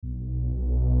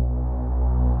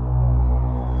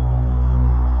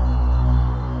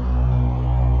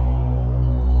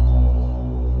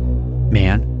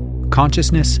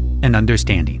Consciousness and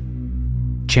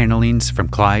Understanding. Channelings from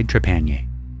Clyde Trepanier.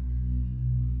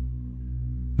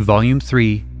 Volume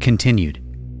 3 continued.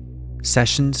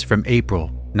 Sessions from April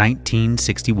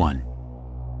 1961.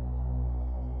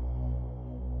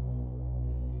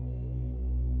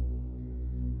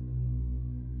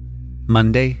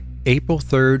 Monday, April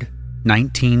 3rd,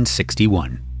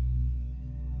 1961.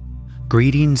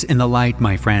 Greetings in the light,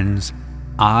 my friends.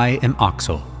 I am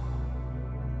Oxel.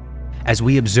 As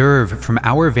we observe from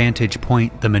our vantage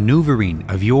point the maneuvering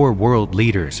of your world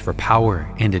leaders for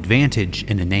power and advantage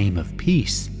in the name of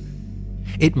peace,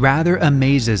 it rather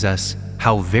amazes us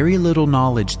how very little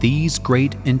knowledge these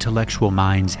great intellectual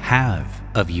minds have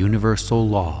of universal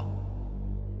law.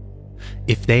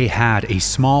 If they had a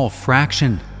small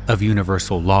fraction of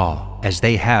universal law as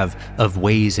they have of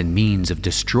ways and means of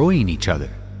destroying each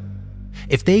other,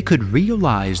 if they could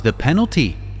realize the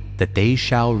penalty that they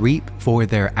shall reap for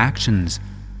their actions,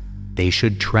 they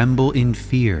should tremble in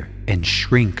fear and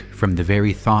shrink from the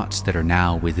very thoughts that are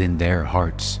now within their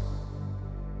hearts.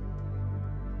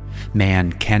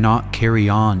 Man cannot carry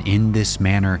on in this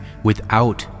manner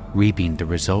without reaping the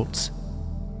results.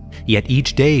 Yet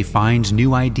each day finds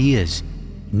new ideas,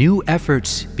 new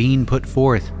efforts being put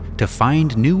forth to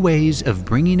find new ways of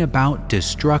bringing about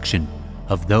destruction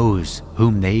of those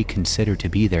whom they consider to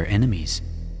be their enemies.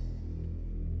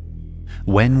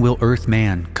 When will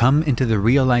Earthman come into the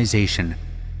realization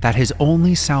that his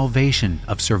only salvation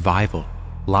of survival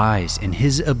lies in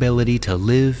his ability to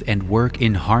live and work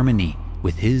in harmony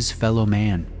with his fellow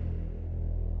man?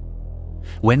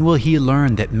 When will he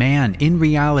learn that man in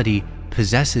reality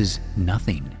possesses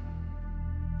nothing?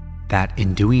 That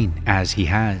in doing as he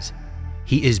has,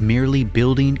 he is merely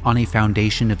building on a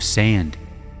foundation of sand,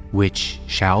 which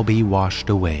shall be washed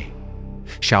away,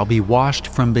 shall be washed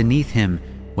from beneath him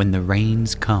when the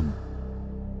rains come.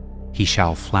 He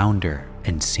shall flounder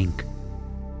and sink.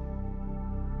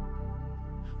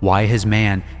 Why has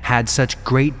man had such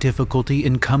great difficulty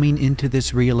in coming into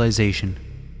this realization?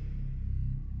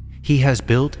 He has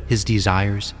built his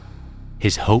desires,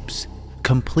 his hopes,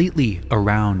 completely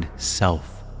around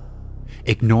self,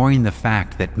 ignoring the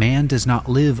fact that man does not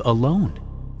live alone,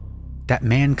 that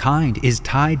mankind is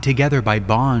tied together by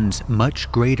bonds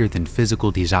much greater than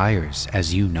physical desires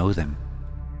as you know them.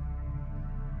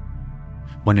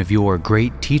 One of your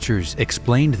great teachers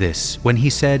explained this when he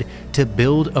said to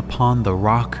build upon the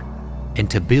rock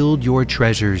and to build your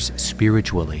treasures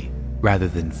spiritually rather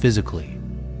than physically.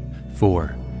 For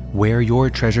where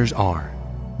your treasures are,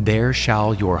 there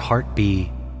shall your heart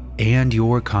be and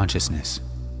your consciousness.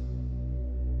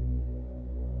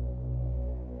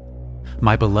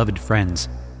 My beloved friends,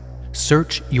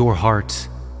 search your hearts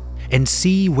and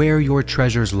see where your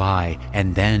treasures lie,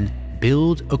 and then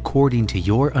build according to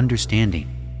your understanding.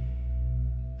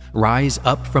 Rise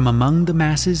up from among the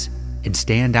masses and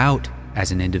stand out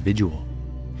as an individual,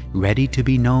 ready to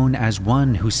be known as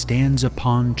one who stands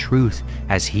upon truth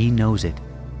as he knows it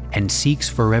and seeks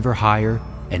forever higher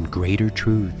and greater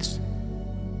truths.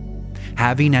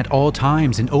 Having at all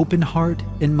times an open heart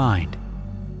and mind,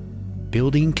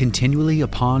 building continually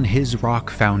upon his rock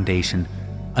foundation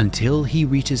until he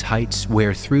reaches heights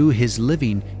where through his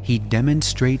living he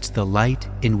demonstrates the light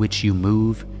in which you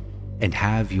move and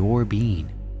have your being.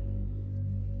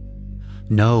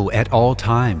 Know at all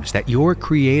times that your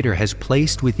Creator has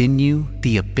placed within you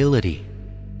the ability,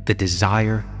 the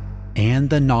desire, and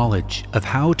the knowledge of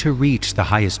how to reach the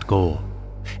highest goal.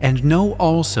 And know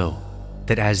also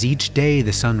that as each day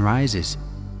the sun rises,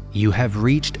 you have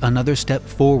reached another step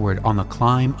forward on the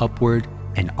climb upward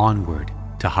and onward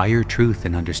to higher truth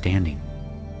and understanding.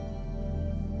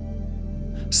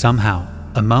 Somehow,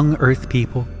 among Earth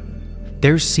people,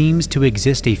 there seems to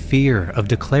exist a fear of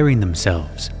declaring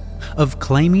themselves, of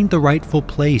claiming the rightful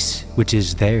place which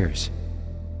is theirs,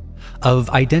 of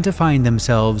identifying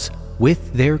themselves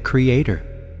with their Creator.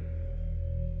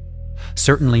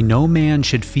 Certainly no man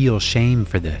should feel shame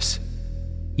for this.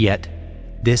 Yet,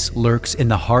 this lurks in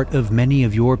the heart of many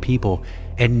of your people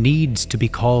and needs to be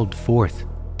called forth,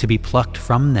 to be plucked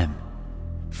from them.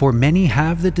 For many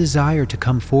have the desire to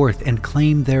come forth and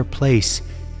claim their place,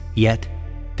 yet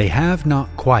they have not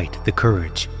quite the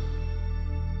courage.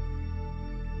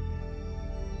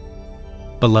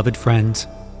 Beloved friends,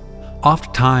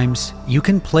 oftentimes you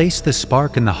can place the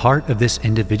spark in the heart of this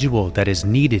individual that is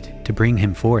needed to bring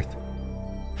him forth.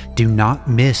 Do not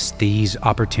miss these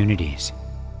opportunities.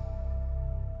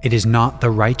 It is not the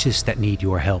righteous that need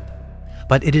your help,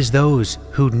 but it is those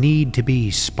who need to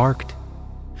be sparked,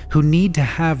 who need to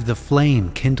have the flame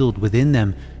kindled within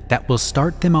them that will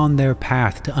start them on their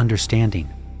path to understanding.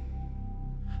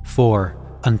 For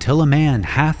until a man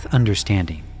hath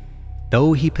understanding,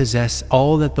 though he possess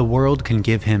all that the world can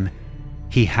give him,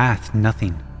 he hath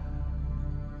nothing.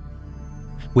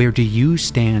 Where do you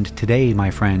stand today, my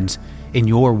friends, in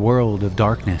your world of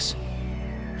darkness?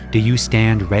 Do you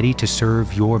stand ready to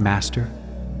serve your master?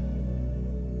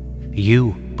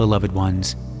 You, beloved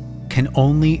ones, can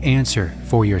only answer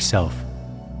for yourself.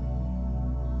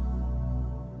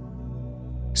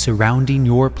 Surrounding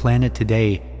your planet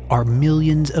today are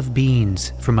millions of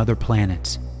beings from other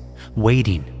planets,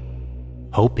 waiting,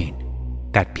 hoping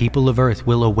that people of Earth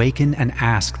will awaken and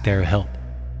ask their help.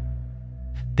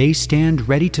 They stand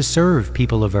ready to serve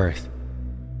people of Earth,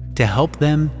 to help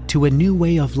them to a new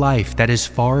way of life that is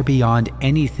far beyond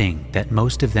anything that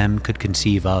most of them could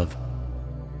conceive of.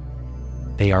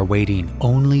 They are waiting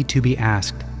only to be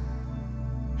asked.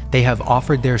 They have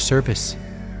offered their service.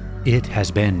 It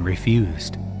has been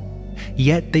refused.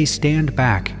 Yet they stand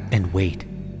back and wait,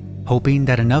 hoping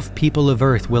that enough people of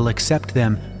Earth will accept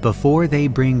them before they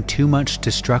bring too much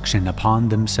destruction upon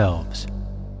themselves.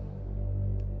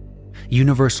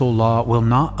 Universal law will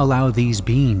not allow these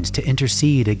beings to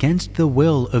intercede against the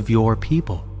will of your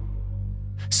people.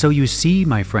 So you see,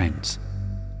 my friends,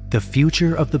 the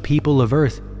future of the people of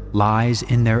Earth lies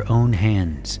in their own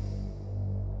hands.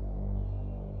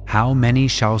 How many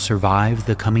shall survive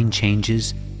the coming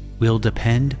changes will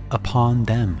depend upon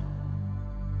them.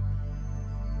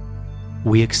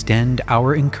 We extend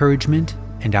our encouragement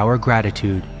and our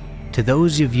gratitude to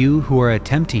those of you who are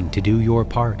attempting to do your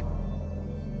part.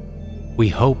 We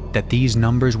hope that these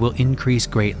numbers will increase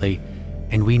greatly,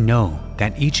 and we know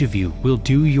that each of you will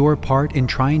do your part in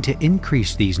trying to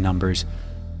increase these numbers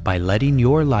by letting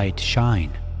your light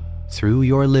shine through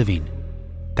your living,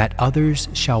 that others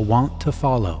shall want to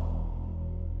follow.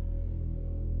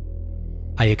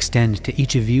 I extend to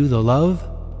each of you the love,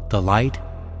 the light,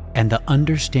 and the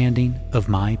understanding of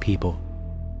my people.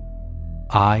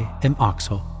 I am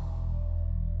Oxel.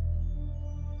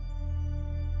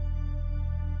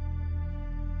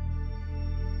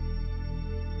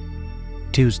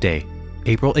 Tuesday,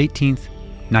 April 18th,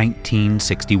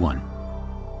 1961.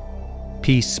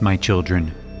 Peace, my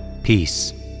children,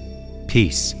 peace,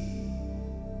 peace.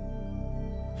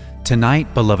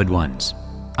 Tonight, beloved ones,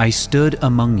 I stood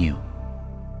among you.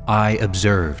 I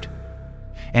observed,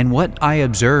 and what I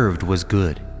observed was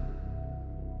good.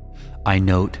 I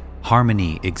note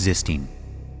harmony existing,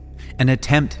 an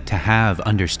attempt to have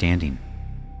understanding.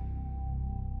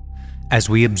 As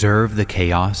we observe the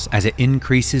chaos as it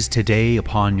increases today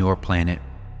upon your planet,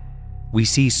 we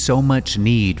see so much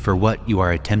need for what you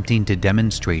are attempting to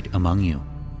demonstrate among you.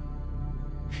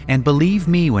 And believe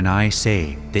me when I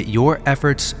say that your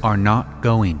efforts are not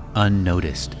going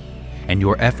unnoticed, and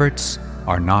your efforts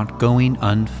are not going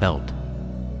unfelt.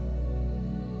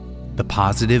 The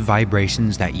positive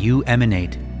vibrations that you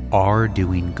emanate are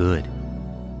doing good,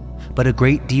 but a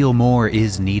great deal more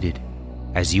is needed,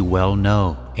 as you well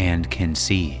know and can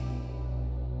see.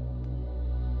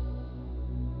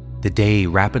 The day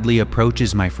rapidly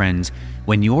approaches, my friends,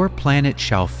 when your planet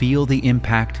shall feel the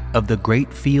impact of the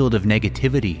great field of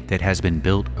negativity that has been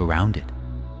built around it.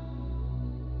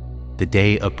 The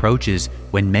day approaches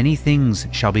when many things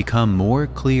shall become more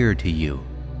clear to you.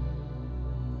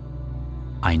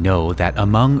 I know that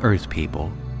among Earth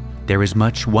people, there is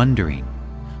much wondering,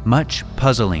 much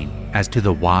puzzling as to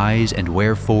the whys and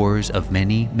wherefores of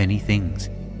many, many things.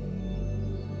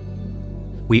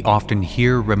 We often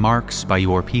hear remarks by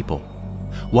your people,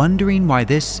 wondering why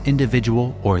this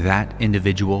individual or that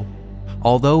individual,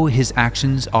 although his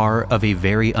actions are of a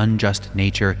very unjust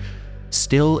nature,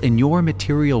 still in your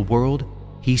material world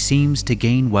he seems to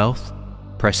gain wealth,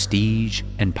 prestige,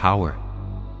 and power.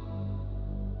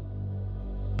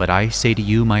 But I say to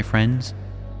you, my friends,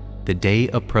 the day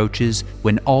approaches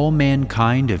when all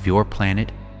mankind of your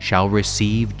planet shall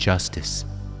receive justice,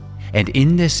 and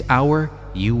in this hour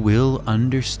you will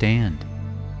understand.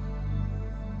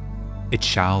 It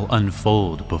shall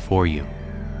unfold before you,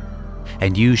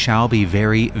 and you shall be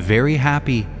very, very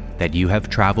happy that you have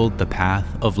traveled the path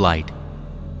of light.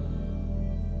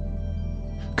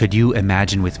 Could you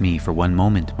imagine with me for one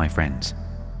moment, my friends,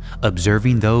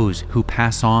 observing those who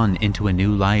pass on into a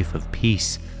new life of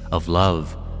peace, of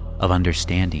love, of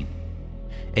understanding,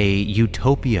 a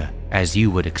utopia as you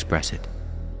would express it,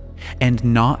 and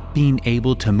not being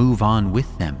able to move on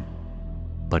with them,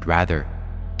 but rather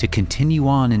to continue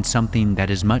on in something that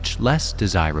is much less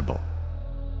desirable,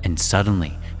 and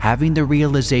suddenly having the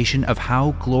realization of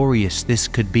how glorious this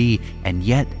could be, and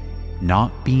yet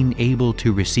not being able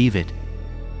to receive it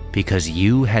because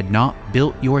you had not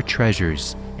built your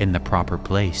treasures in the proper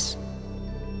place.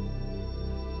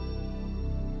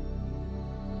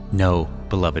 No,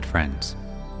 beloved friends,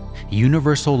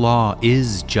 universal law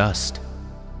is just.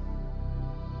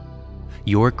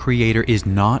 Your Creator is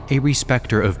not a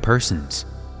respecter of persons,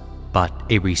 but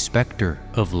a respecter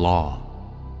of law.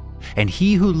 And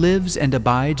he who lives and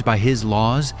abides by his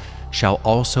laws shall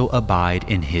also abide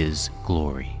in his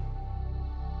glory.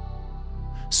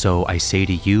 So I say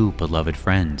to you, beloved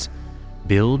friends,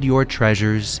 build your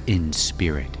treasures in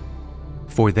spirit,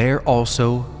 for there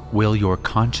also will your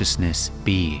consciousness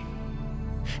be.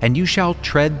 And you shall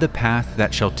tread the path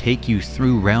that shall take you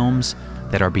through realms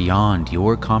that are beyond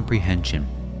your comprehension.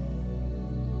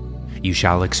 You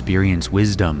shall experience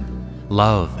wisdom,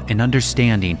 love, and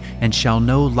understanding, and shall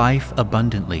know life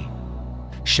abundantly,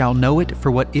 shall know it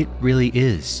for what it really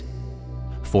is.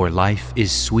 For life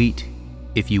is sweet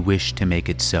if you wish to make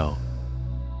it so,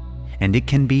 and it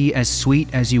can be as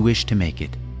sweet as you wish to make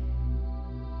it.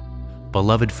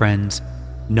 Beloved friends,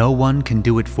 no one can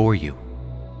do it for you.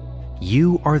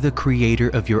 You are the creator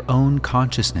of your own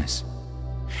consciousness,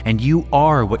 and you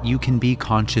are what you can be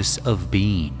conscious of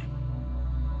being.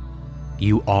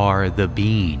 You are the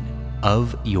being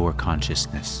of your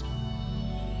consciousness.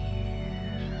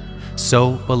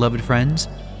 So, beloved friends,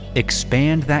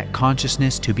 expand that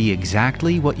consciousness to be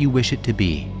exactly what you wish it to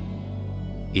be.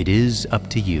 It is up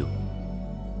to you.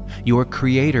 Your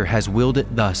Creator has willed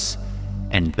it thus,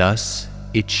 and thus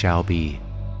it shall be.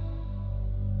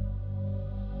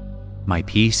 My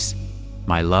peace,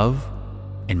 my love,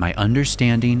 and my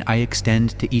understanding I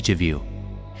extend to each of you,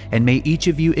 and may each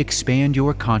of you expand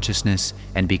your consciousness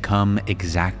and become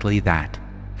exactly that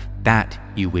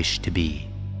you wish to be.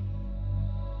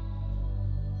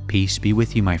 Peace be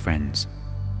with you, my friends.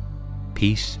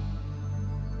 Peace,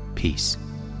 peace.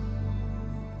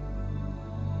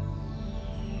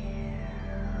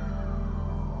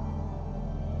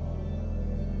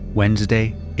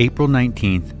 Wednesday, April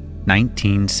 19th,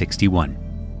 1961.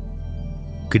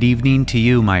 Good evening to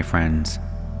you, my friends.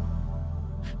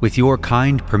 With your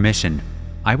kind permission,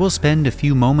 I will spend a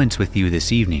few moments with you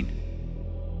this evening.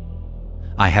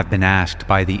 I have been asked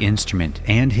by the instrument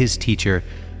and his teacher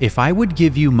if I would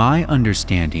give you my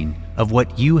understanding of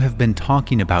what you have been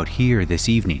talking about here this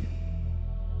evening.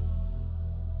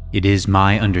 It is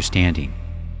my understanding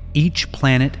each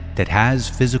planet that has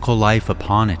physical life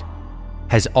upon it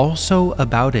has also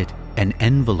about it an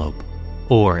envelope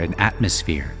or an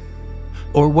atmosphere,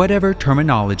 or whatever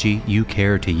terminology you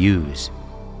care to use.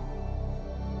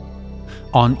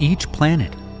 On each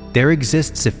planet, there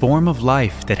exists a form of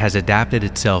life that has adapted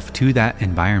itself to that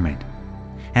environment,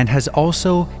 and has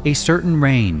also a certain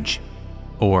range,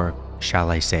 or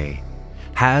shall I say,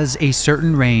 has a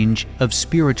certain range of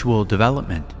spiritual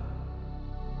development.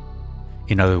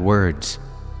 In other words,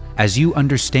 as you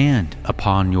understand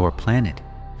upon your planet,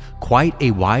 quite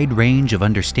a wide range of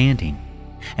understanding,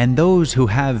 and those who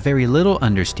have very little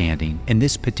understanding in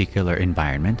this particular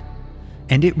environment,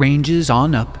 and it ranges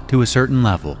on up to a certain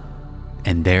level,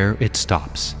 and there it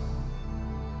stops.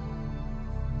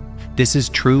 This is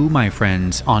true, my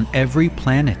friends, on every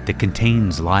planet that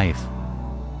contains life.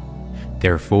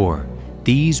 Therefore,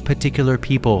 these particular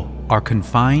people are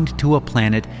confined to a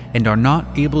planet and are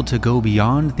not able to go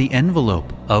beyond the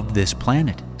envelope of this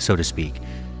planet, so to speak,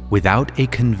 without a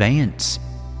conveyance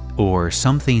or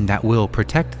something that will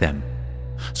protect them,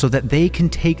 so that they can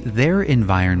take their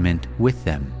environment with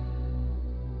them.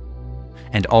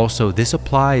 And also this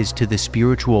applies to the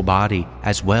spiritual body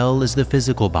as well as the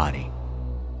physical body.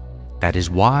 That is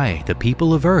why the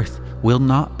people of Earth will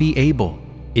not be able,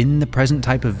 in the present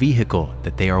type of vehicle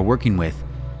that they are working with,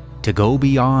 to go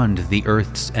beyond the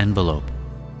Earth's envelope.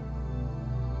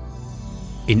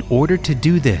 In order to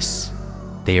do this,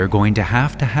 they are going to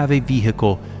have a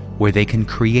vehicle where they can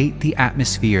create the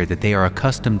atmosphere that they are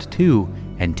accustomed to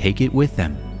and take it with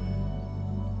them.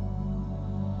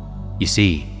 You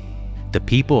see, the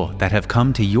people that have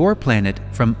come to your planet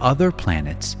from other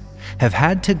planets have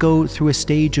had to go through a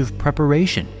stage of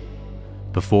preparation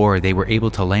before they were able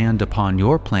to land upon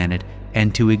your planet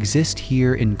and to exist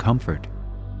here in comfort.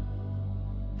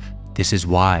 This is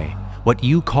why what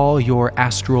you call your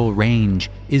astral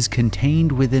range is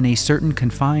contained within a certain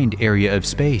confined area of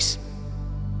space.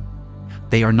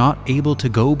 They are not able to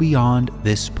go beyond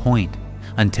this point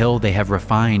until they have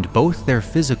refined both their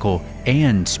physical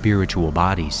and spiritual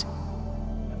bodies.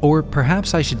 Or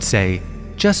perhaps I should say,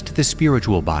 just the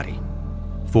spiritual body.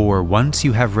 For once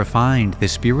you have refined the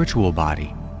spiritual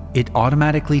body, it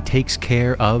automatically takes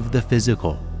care of the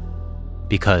physical,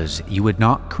 because you would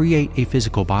not create a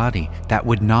physical body that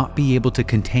would not be able to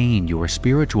contain your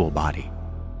spiritual body.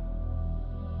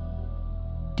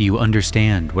 Do you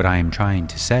understand what I am trying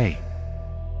to say?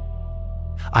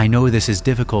 I know this is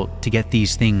difficult to get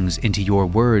these things into your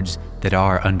words that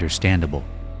are understandable.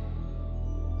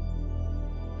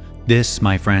 This,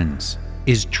 my friends,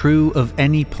 is true of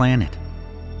any planet.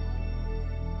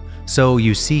 So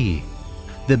you see,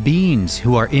 the beings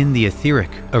who are in the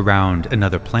etheric around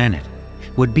another planet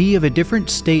would be of a different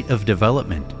state of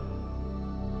development.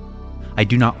 I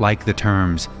do not like the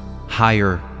terms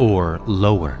higher or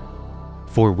lower,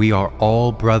 for we are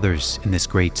all brothers in this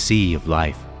great sea of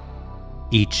life,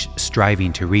 each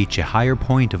striving to reach a higher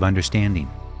point of understanding.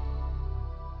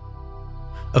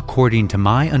 According to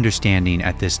my understanding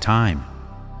at this time,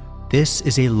 this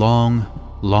is a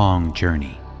long, long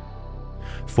journey.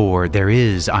 For there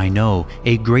is, I know,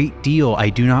 a great deal I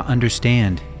do not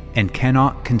understand and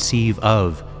cannot conceive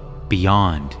of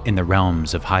beyond in the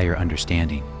realms of higher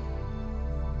understanding.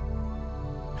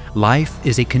 Life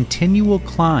is a continual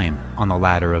climb on the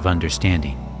ladder of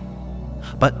understanding.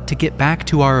 But to get back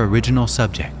to our original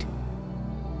subject,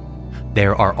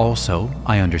 there are also,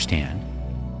 I understand,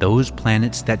 those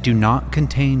planets that do not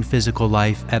contain physical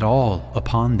life at all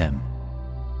upon them.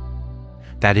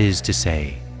 That is to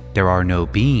say, there are no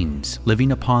beings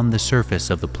living upon the surface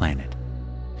of the planet,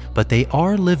 but they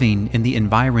are living in the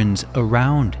environs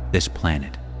around this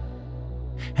planet.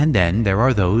 And then there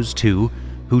are those, too,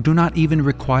 who do not even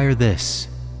require this,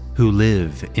 who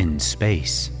live in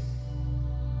space.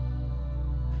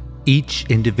 Each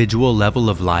individual level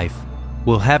of life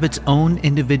will have its own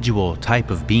individual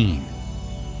type of being,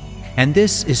 and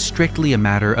this is strictly a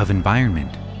matter of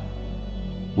environment.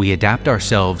 We adapt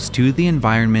ourselves to the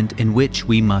environment in which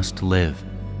we must live.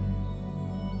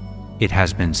 It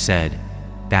has been said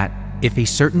that if a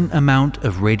certain amount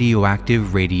of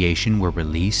radioactive radiation were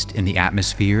released in the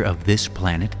atmosphere of this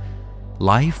planet,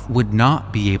 life would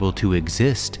not be able to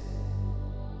exist.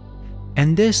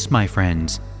 And this, my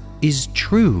friends, is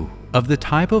true of the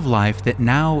type of life that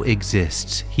now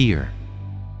exists here.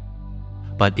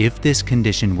 But if this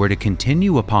condition were to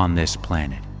continue upon this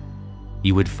planet,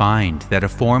 you would find that a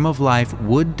form of life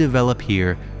would develop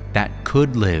here that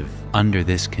could live under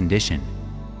this condition.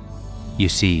 You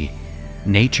see,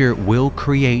 nature will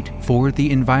create for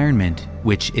the environment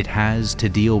which it has to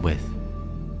deal with.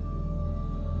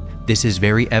 This is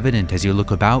very evident as you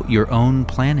look about your own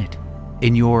planet,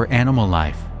 in your animal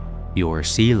life, your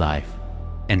sea life,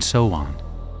 and so on.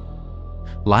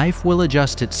 Life will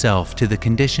adjust itself to the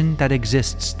condition that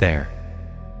exists there.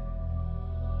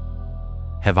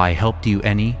 Have I helped you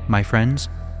any, my friends?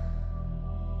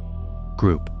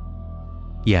 Group.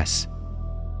 Yes.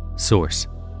 Source.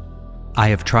 I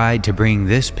have tried to bring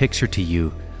this picture to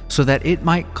you so that it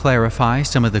might clarify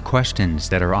some of the questions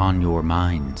that are on your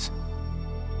minds.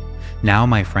 Now,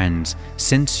 my friends,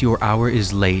 since your hour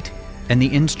is late and the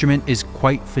instrument is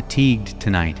quite fatigued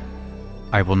tonight,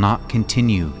 I will not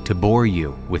continue to bore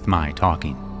you with my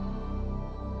talking.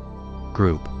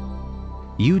 Group.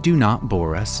 You do not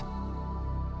bore us.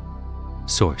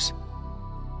 Source.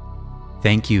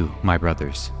 Thank you, my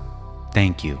brothers.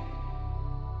 Thank you.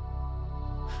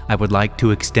 I would like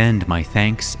to extend my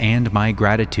thanks and my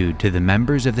gratitude to the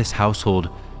members of this household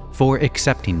for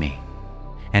accepting me,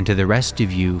 and to the rest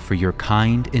of you for your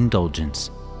kind indulgence.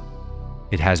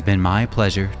 It has been my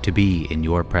pleasure to be in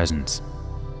your presence.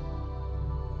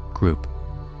 Group.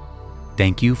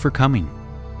 Thank you for coming.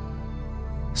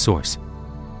 Source.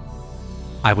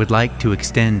 I would like to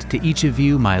extend to each of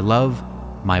you my love,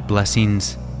 my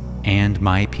blessings, and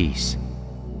my peace.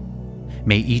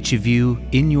 May each of you,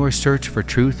 in your search for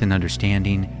truth and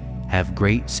understanding, have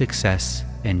great success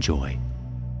and joy.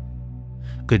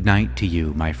 Good night to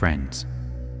you, my friends.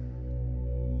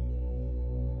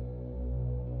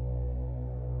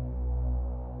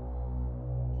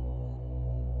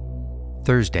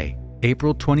 Thursday,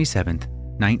 April 27th,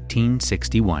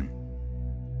 1961.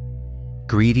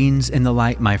 Greetings in the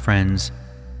light, my friends.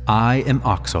 I am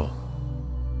Oxel.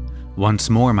 Once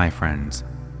more, my friends,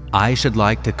 I should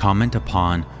like to comment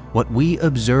upon what we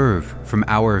observe from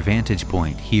our vantage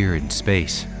point here in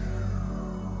space.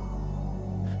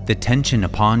 The tension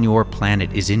upon your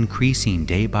planet is increasing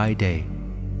day by day.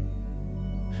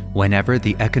 Whenever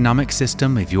the economic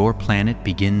system of your planet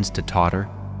begins to totter,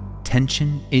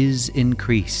 tension is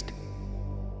increased.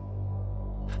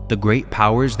 The great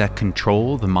powers that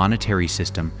control the monetary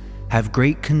system have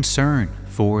great concern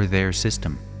for their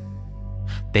system.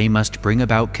 They must bring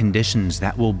about conditions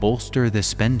that will bolster the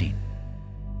spending.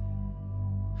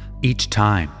 Each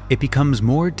time, it becomes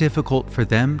more difficult for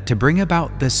them to bring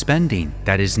about the spending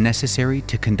that is necessary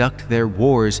to conduct their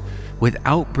wars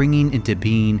without bringing into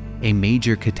being a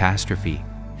major catastrophe,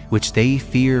 which they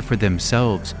fear for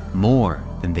themselves more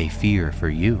than they fear for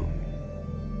you.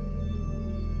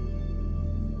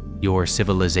 Your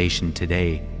civilization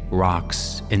today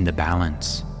rocks in the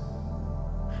balance.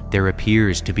 There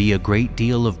appears to be a great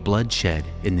deal of bloodshed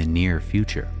in the near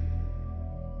future.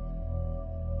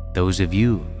 Those of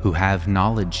you who have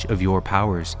knowledge of your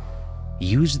powers,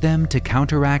 use them to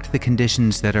counteract the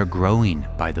conditions that are growing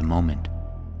by the moment.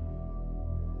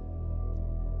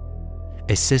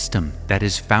 A system that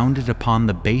is founded upon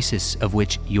the basis of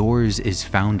which yours is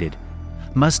founded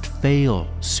must fail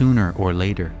sooner or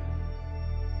later.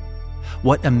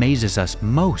 What amazes us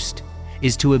most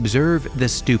is to observe the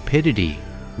stupidity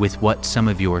with what some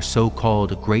of your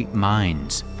so-called great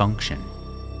minds function.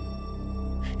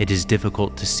 It is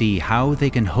difficult to see how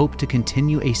they can hope to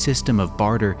continue a system of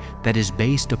barter that is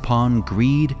based upon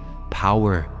greed,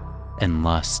 power, and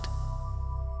lust.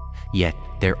 Yet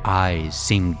their eyes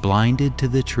seem blinded to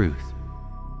the truth.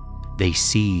 They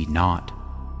see not,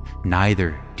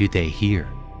 neither do they hear.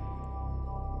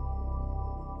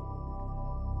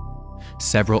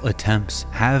 Several attempts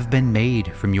have been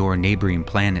made from your neighboring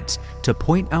planets to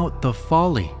point out the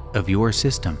folly of your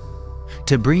system,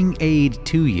 to bring aid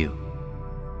to you,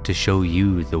 to show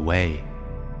you the way.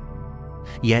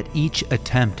 Yet each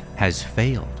attempt has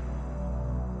failed.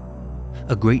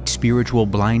 A great spiritual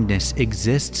blindness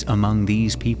exists among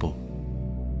these people.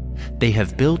 They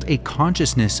have built a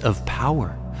consciousness of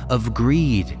power, of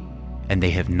greed, and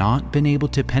they have not been able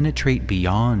to penetrate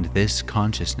beyond this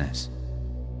consciousness.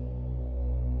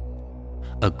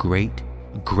 A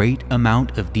great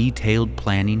amount of detailed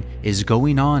planning is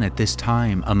going on at this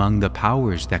time among the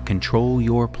powers that control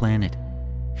your planet.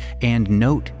 And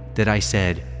note that I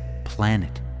said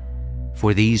planet,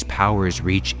 for these powers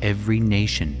reach every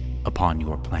nation upon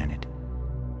your planet.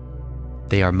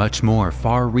 They are much more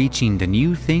far-reaching than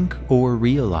you think or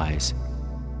realize.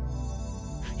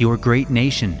 Your great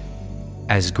nation,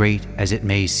 as great as it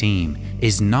may seem,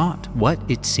 is not what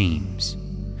it seems.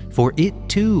 For it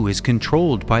too is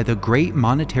controlled by the great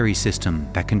monetary system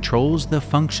that controls the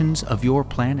functions of your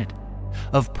planet,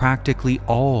 of practically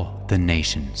all the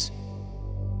nations.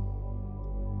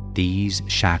 These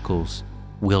shackles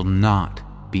will not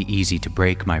be easy to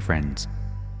break, my friends.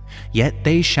 Yet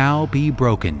they shall be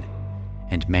broken,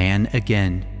 and man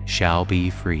again shall be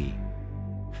free.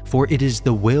 For it is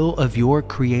the will of your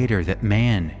Creator that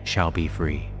man shall be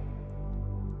free.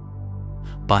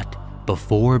 But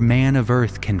before man of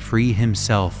earth can free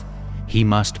himself, he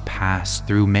must pass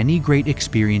through many great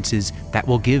experiences that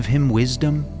will give him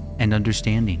wisdom and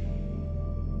understanding.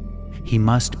 He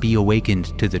must be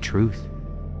awakened to the truth.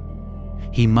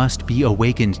 He must be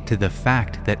awakened to the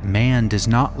fact that man does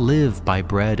not live by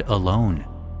bread alone,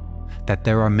 that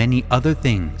there are many other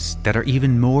things that are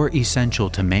even more essential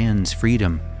to man's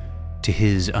freedom, to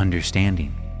his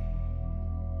understanding.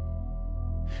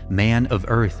 Man of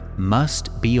earth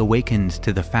must be awakened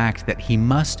to the fact that he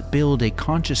must build a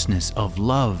consciousness of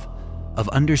love, of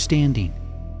understanding,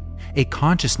 a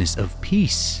consciousness of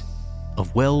peace,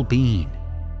 of well-being,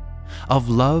 of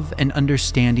love and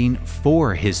understanding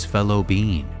for his fellow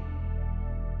being.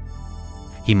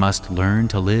 He must learn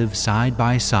to live side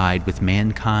by side with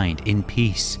mankind in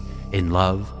peace, in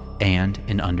love, and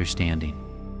in understanding.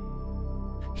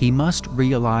 He must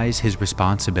realize his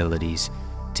responsibilities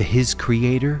to his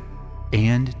Creator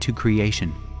and to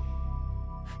creation.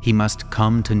 He must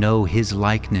come to know his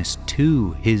likeness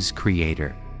to his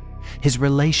Creator, his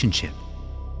relationship.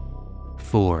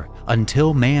 For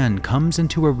until man comes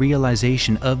into a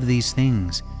realization of these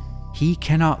things, he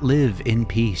cannot live in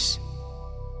peace.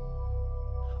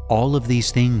 All of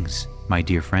these things, my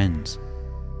dear friends,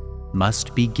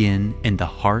 must begin in the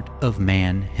heart of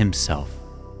man himself.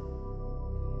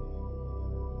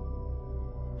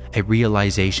 A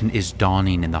realization is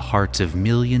dawning in the hearts of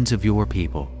millions of your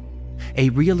people, a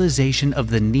realization of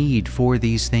the need for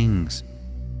these things,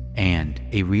 and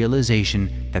a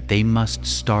realization that they must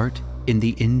start in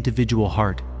the individual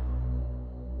heart.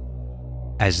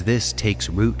 As this takes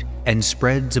root and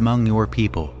spreads among your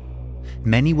people,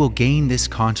 many will gain this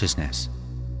consciousness,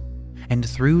 and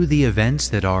through the events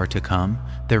that are to come,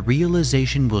 the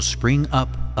realization will spring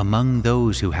up among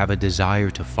those who have a desire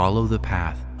to follow the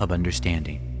path of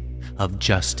understanding, of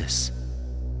justice,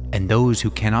 and those who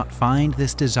cannot find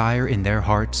this desire in their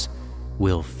hearts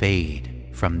will fade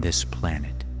from this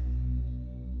planet.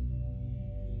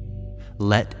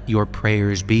 Let your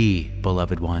prayers be,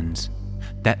 beloved ones,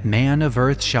 that man of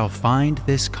earth shall find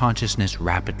this consciousness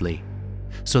rapidly,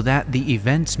 so that the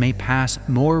events may pass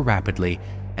more rapidly,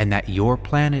 and that your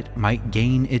planet might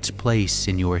gain its place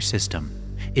in your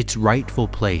system, its rightful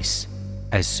place,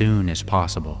 as soon as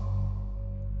possible.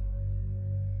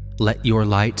 Let your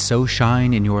light so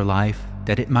shine in your life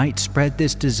that it might spread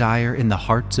this desire in the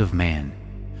hearts of man,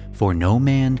 For no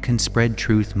man can spread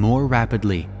truth more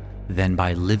rapidly than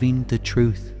by living the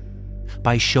truth,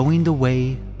 by showing the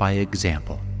way by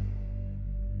example.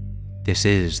 This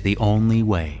is the only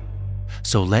way,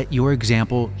 so let your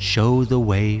example show the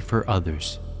way for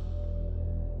others.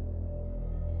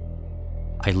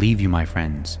 I leave you, my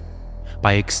friends,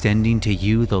 by extending to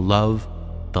you the love,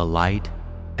 the light,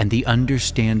 and the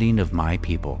understanding of my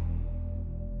people.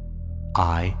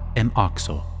 I am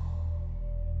Oxal.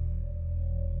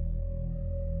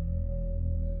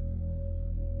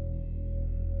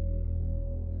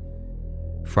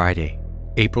 Friday,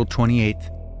 April 28th,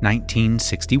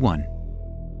 1961.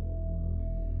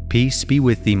 Peace be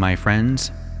with thee, my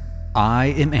friends. I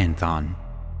am Anthon.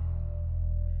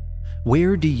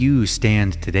 Where do you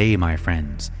stand today, my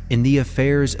friends, in the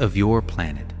affairs of your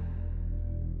planet?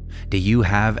 Do you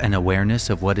have an awareness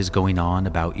of what is going on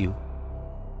about you?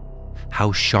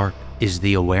 How sharp is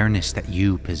the awareness that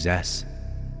you possess?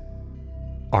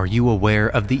 Are you aware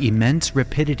of the immense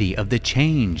rapidity of the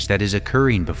change that is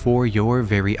occurring before your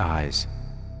very eyes?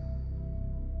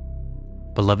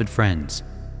 Beloved friends,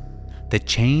 the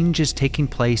change is taking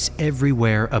place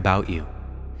everywhere about you,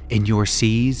 in your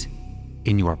seas,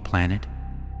 in your planet,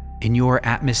 in your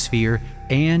atmosphere,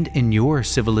 and in your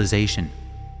civilization.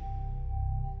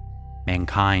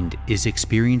 Mankind is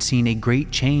experiencing a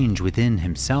great change within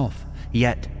himself,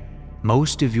 yet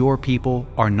most of your people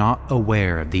are not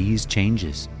aware of these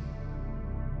changes.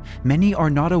 Many are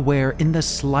not aware in the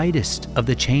slightest of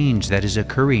the change that is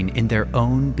occurring in their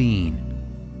own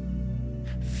being.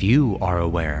 Few are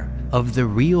aware of the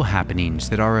real happenings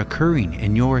that are occurring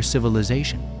in your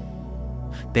civilization.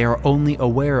 They are only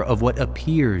aware of what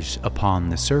appears upon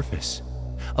the surface,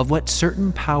 of what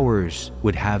certain powers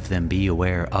would have them be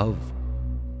aware of.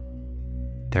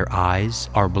 Their eyes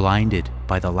are blinded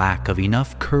by the lack of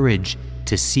enough courage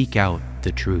to seek out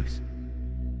the truth.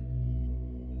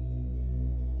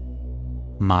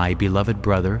 My beloved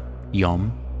brother,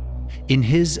 Yom, in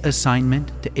his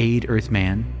assignment to aid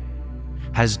Earthman,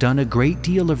 has done a great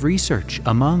deal of research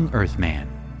among Earthman,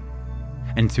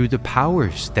 and through the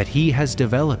powers that he has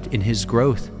developed in his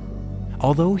growth,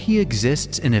 although he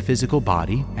exists in a physical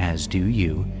body, as do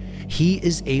you, he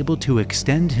is able to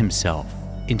extend himself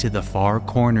into the far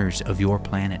corners of your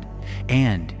planet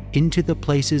and into the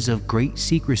places of great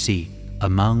secrecy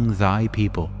among thy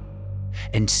people,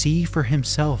 and see for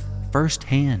himself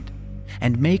firsthand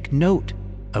and make note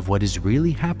of what is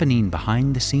really happening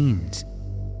behind the scenes.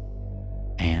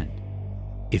 And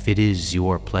if it is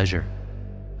your pleasure,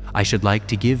 I should like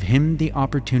to give him the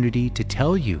opportunity to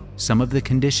tell you some of the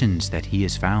conditions that he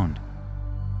has found.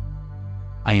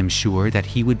 I am sure that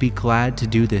he would be glad to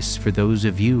do this for those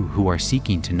of you who are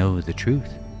seeking to know the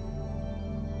truth.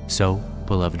 So,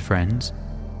 beloved friends,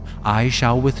 I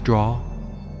shall withdraw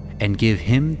and give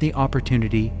him the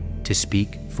opportunity to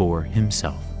speak for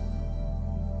himself.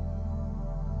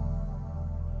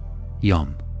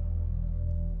 Yom.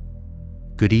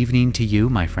 Good evening to you,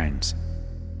 my friends.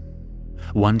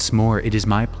 Once more, it is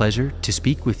my pleasure to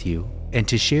speak with you and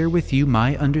to share with you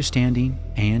my understanding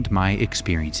and my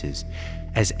experiences,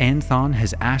 as Anthon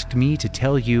has asked me to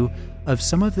tell you of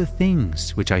some of the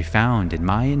things which I found in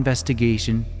my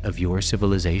investigation of your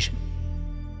civilization.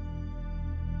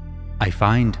 I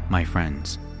find, my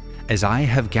friends, as I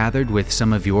have gathered with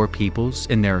some of your peoples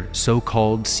in their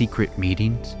so-called secret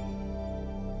meetings,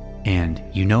 and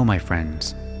you know, my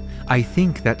friends, I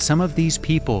think that some of these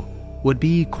people would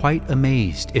be quite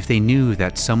amazed if they knew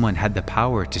that someone had the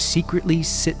power to secretly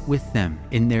sit with them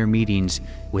in their meetings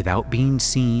without being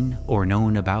seen or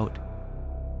known about.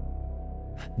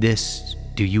 This,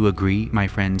 do you agree, my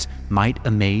friends, might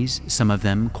amaze some of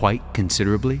them quite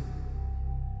considerably?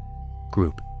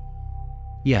 Group.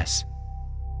 Yes.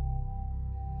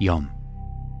 Yom.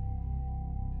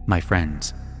 My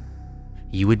friends,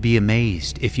 you would be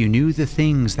amazed if you knew the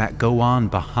things that go on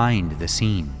behind the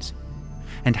scenes,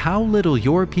 and how little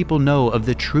your people know of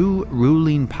the true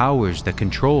ruling powers that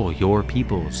control your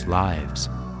people's lives.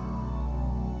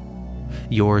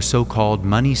 Your so-called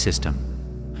money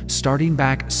system, starting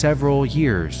back several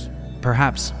years,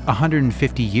 perhaps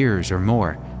 150 years or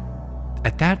more,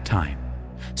 at that time,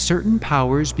 certain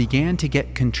powers began to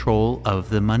get control of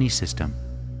the money system.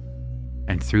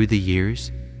 And through the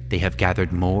years, they have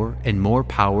gathered more and more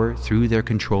power through their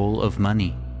control of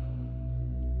money.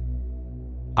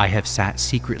 I have sat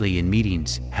secretly in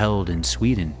meetings held in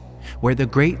Sweden, where the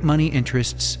great money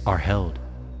interests are held,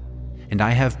 and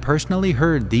I have personally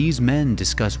heard these men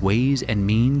discuss ways and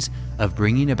means of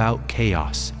bringing about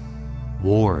chaos,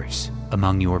 wars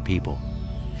among your people,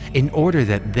 in order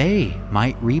that they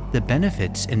might reap the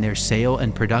benefits in their sale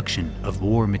and production of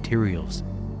war materials.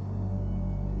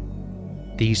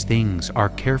 these things are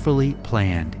carefully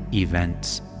planned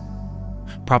events.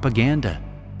 Propaganda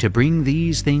to bring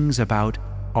these things about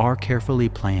are carefully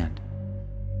planned.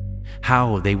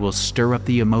 How they will stir up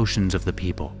the emotions of the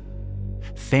people,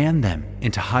 fan them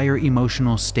into higher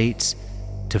emotional states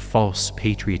to false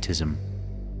patriotism.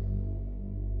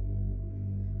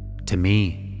 To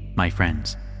me, my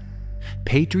friends,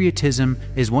 patriotism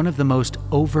is one of the most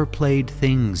overplayed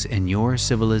things in your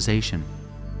civilization.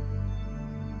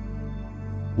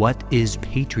 What is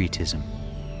patriotism?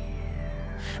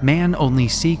 Man only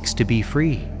seeks to be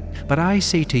free, but I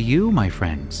say to you, my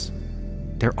friends,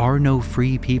 there are no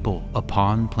free people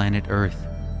upon planet Earth.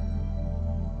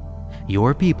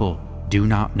 Your people do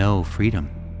not know freedom.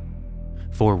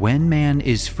 For when man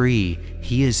is free,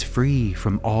 he is free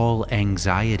from all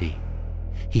anxiety.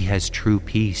 He has true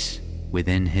peace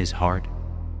within his heart.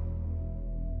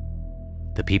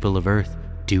 The people of Earth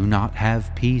do not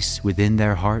have peace within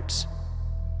their hearts.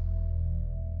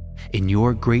 In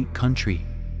your great country,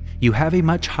 you have a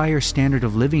much higher standard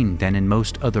of living than in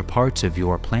most other parts of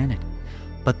your planet,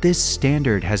 but this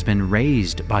standard has been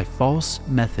raised by false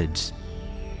methods.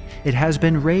 It has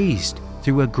been raised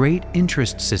through a great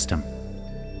interest system,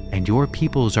 and your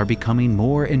peoples are becoming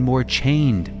more and more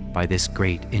chained by this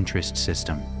great interest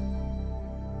system.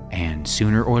 And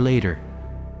sooner or later,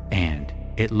 and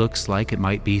it looks like it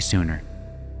might be sooner,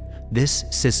 this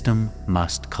system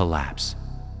must collapse.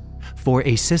 For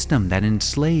a system that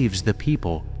enslaves the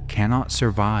people cannot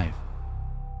survive,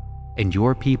 and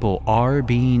your people are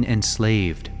being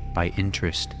enslaved by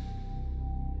interest.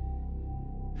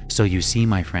 So you see,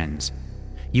 my friends,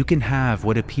 you can have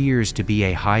what appears to be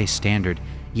a high standard,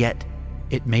 yet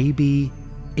it may be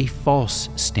a false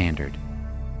standard,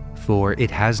 for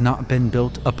it has not been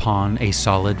built upon a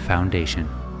solid foundation.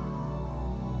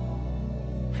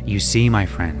 You see, my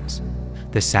friends,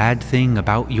 the sad thing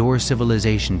about your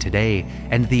civilization today,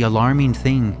 and the alarming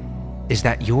thing, is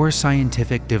that your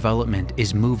scientific development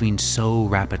is moving so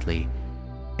rapidly,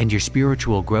 and your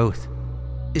spiritual growth,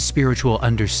 spiritual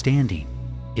understanding,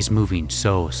 is moving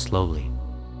so slowly,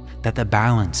 that the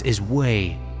balance is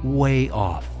way, way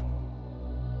off.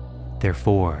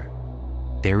 Therefore,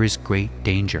 there is great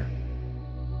danger.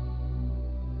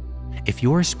 If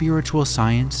your spiritual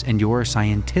science and your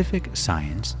scientific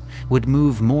science would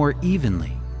move more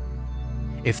evenly,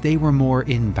 if they were more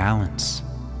in balance,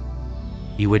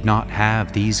 you would not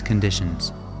have these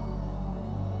conditions.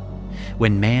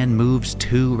 When man moves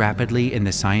too rapidly in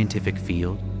the scientific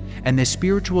field, and the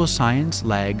spiritual science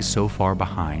lags so far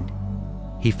behind,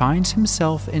 he finds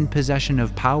himself in possession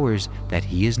of powers that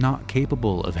he is not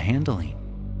capable of handling.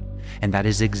 And that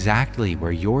is exactly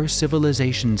where your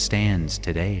civilization stands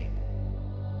today.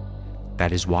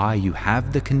 That is why you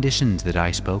have the conditions that I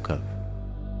spoke of.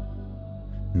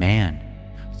 Man,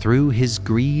 through his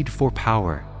greed for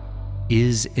power,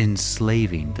 is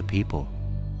enslaving the people.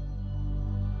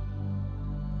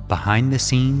 Behind the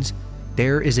scenes,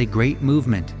 there is a great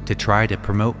movement to try to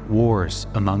promote wars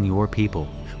among your people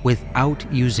without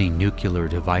using nuclear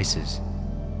devices.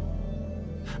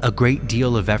 A great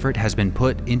deal of effort has been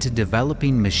put into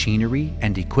developing machinery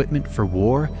and equipment for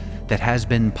war that has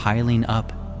been piling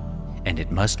up, and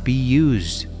it must be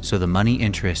used so the money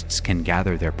interests can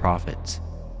gather their profits.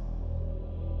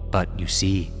 But you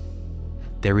see,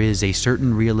 there is a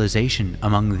certain realization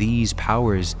among these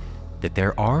powers that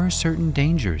there are certain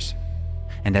dangers,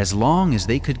 and as long as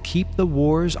they could keep the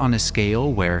wars on a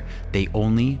scale where they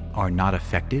only are not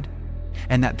affected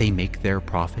and that they make their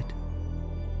profit,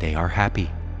 they are happy.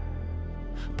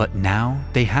 But now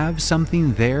they have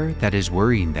something there that is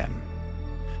worrying them,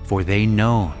 for they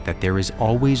know that there is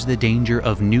always the danger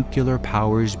of nuclear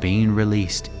powers being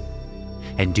released.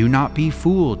 And do not be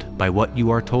fooled by what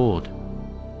you are told.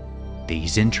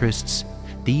 These interests,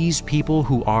 these people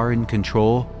who are in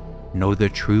control, know the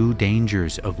true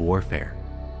dangers of warfare.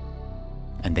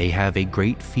 And they have a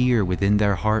great fear within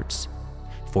their hearts,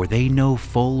 for they know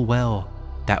full well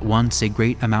that once a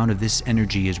great amount of this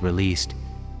energy is released,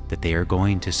 that they are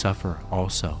going to suffer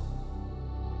also.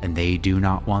 And they do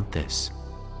not want this.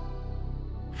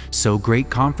 So great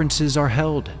conferences are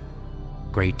held,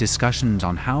 great discussions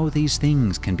on how these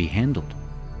things can be handled.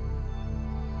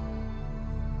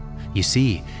 You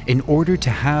see, in order to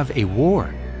have a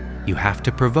war, you have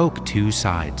to provoke two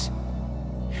sides.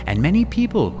 And many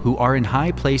people who are in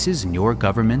high places in your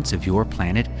governments of your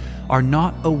planet are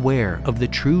not aware of the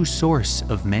true source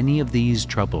of many of these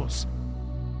troubles.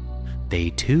 They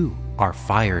too are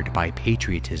fired by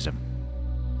patriotism.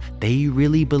 They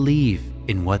really believe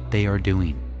in what they are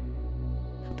doing,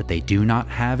 but they do not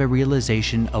have a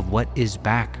realization of what is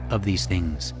back of these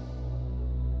things.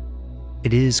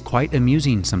 It is quite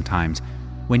amusing sometimes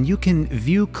when you can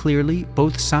view clearly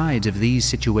both sides of these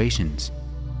situations.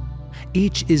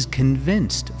 Each is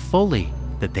convinced fully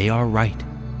that they are right,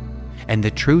 and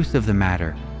the truth of the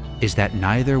matter is that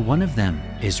neither one of them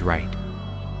is right.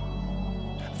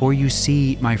 For you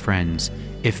see, my friends,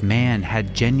 if man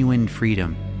had genuine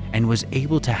freedom and was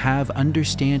able to have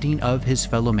understanding of his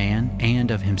fellow man and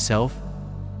of himself,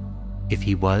 if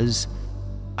he was,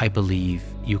 I believe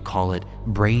you call it,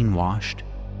 brainwashed,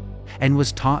 and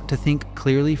was taught to think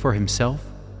clearly for himself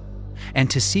and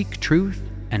to seek truth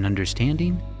and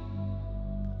understanding,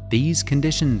 these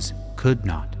conditions could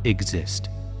not exist.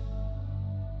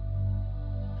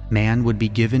 Man would be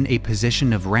given a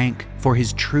position of rank for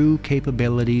his true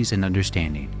capabilities and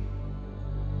understanding.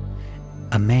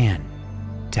 A man,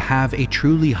 to have a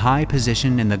truly high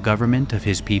position in the government of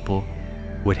his people,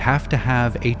 would have to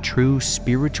have a true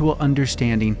spiritual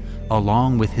understanding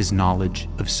along with his knowledge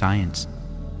of science,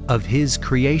 of his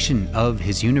creation of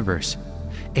his universe,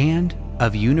 and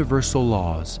of universal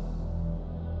laws.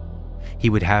 He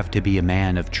would have to be a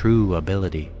man of true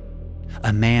ability,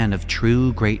 a man of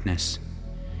true greatness,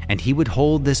 and he would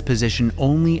hold this position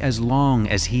only as long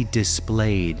as he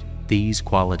displayed these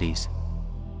qualities.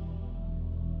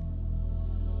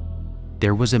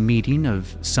 There was a meeting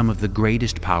of some of the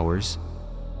greatest powers,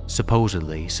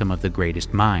 supposedly some of the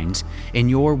greatest minds, in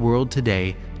your world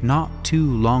today not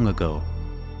too long ago.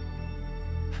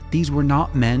 These were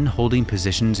not men holding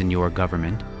positions in your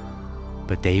government,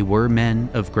 but they were men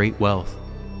of great wealth,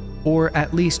 or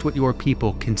at least what your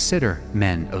people consider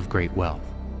men of great wealth,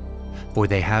 for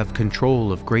they have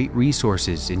control of great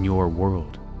resources in your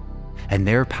world, and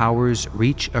their powers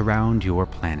reach around your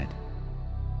planet.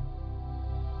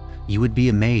 You would be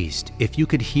amazed if you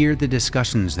could hear the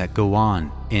discussions that go on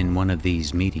in one of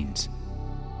these meetings.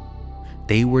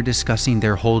 They were discussing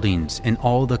their holdings in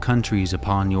all the countries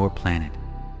upon your planet,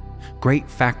 great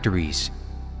factories,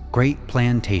 great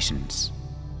plantations,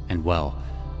 and well,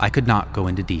 I could not go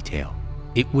into detail.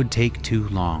 It would take too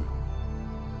long.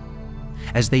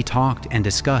 As they talked and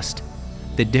discussed,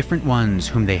 the different ones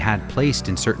whom they had placed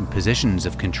in certain positions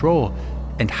of control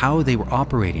and how they were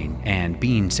operating and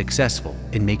being successful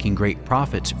in making great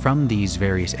profits from these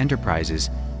various enterprises,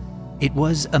 it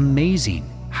was amazing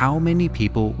how many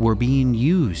people were being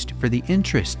used for the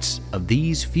interests of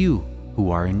these few who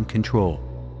are in control.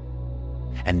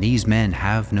 And these men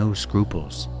have no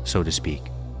scruples, so to speak.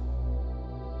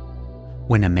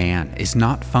 When a man is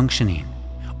not functioning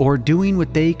or doing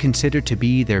what they consider to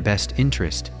be their best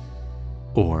interest,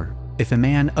 or if a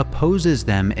man opposes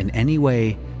them in any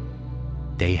way,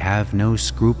 they have no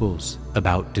scruples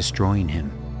about destroying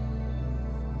him.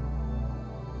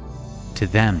 To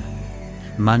them,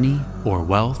 money or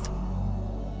wealth,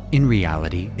 in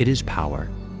reality it is power,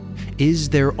 is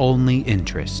their only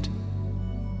interest.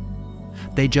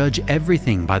 They judge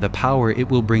everything by the power it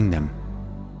will bring them.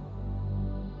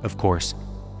 Of course,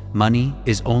 money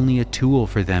is only a tool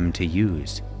for them to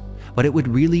use, but it would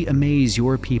really amaze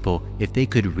your people if they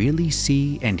could really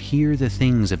see and hear the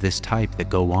things of this type that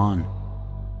go on.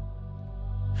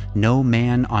 No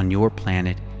man on your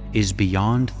planet is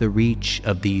beyond the reach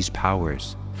of these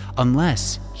powers,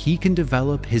 unless he can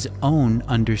develop his own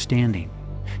understanding,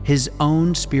 his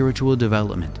own spiritual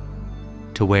development,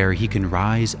 to where he can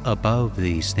rise above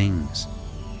these things.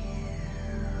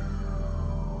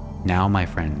 Now, my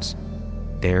friends,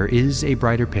 there is a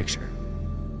brighter picture,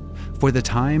 for the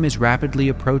time is rapidly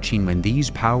approaching when these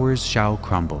powers shall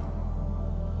crumble.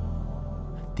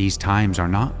 These times are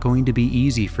not going to be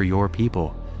easy for your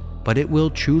people, but it will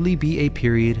truly be a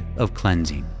period of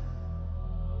cleansing.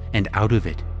 And out of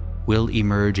it will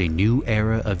emerge a new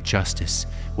era of justice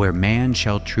where man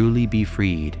shall truly be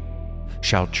freed,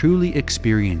 shall truly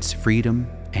experience freedom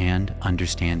and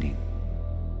understanding.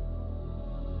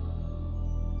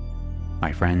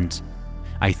 My friends,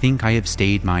 I think I have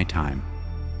stayed my time.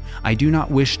 I do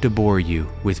not wish to bore you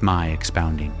with my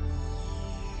expounding.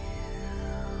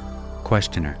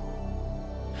 Questioner: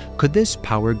 could this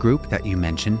power group that you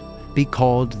mention be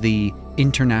called the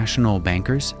International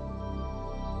Bankers?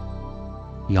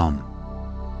 Yom: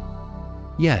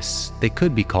 yes, they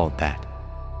could be called that.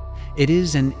 It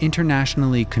is an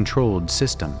internationally controlled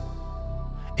system.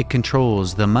 It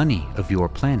controls the money of your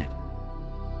planet.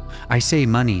 I say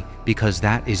money because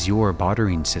that is your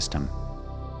bartering system.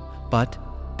 But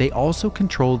they also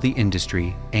control the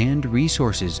industry and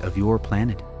resources of your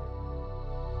planet.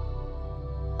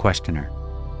 Questioner: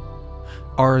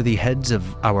 are the heads of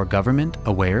our government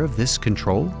aware of this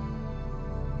control?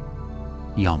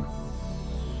 Yum: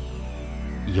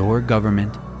 your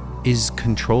government is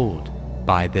controlled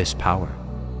by this power.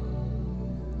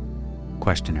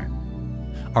 Questioner.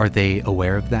 Are they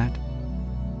aware of that?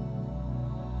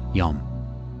 Yum.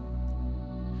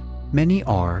 Many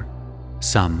are,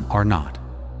 some are not.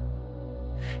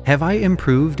 Have I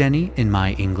improved any in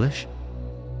my English?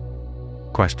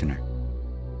 Questioner.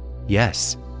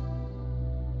 Yes.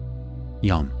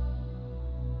 Yum.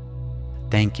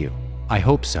 Thank you. I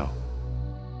hope so.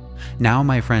 Now,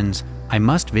 my friends, I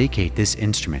must vacate this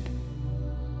instrument.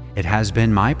 It has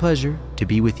been my pleasure to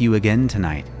be with you again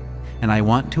tonight, and I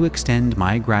want to extend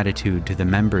my gratitude to the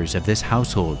members of this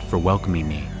household for welcoming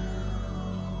me.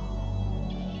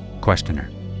 Questioner.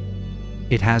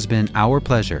 It has been our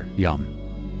pleasure, Yum.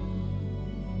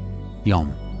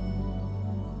 Yum.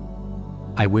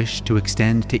 I wish to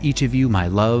extend to each of you my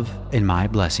love and my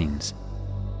blessings.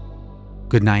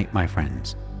 Good night, my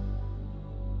friends.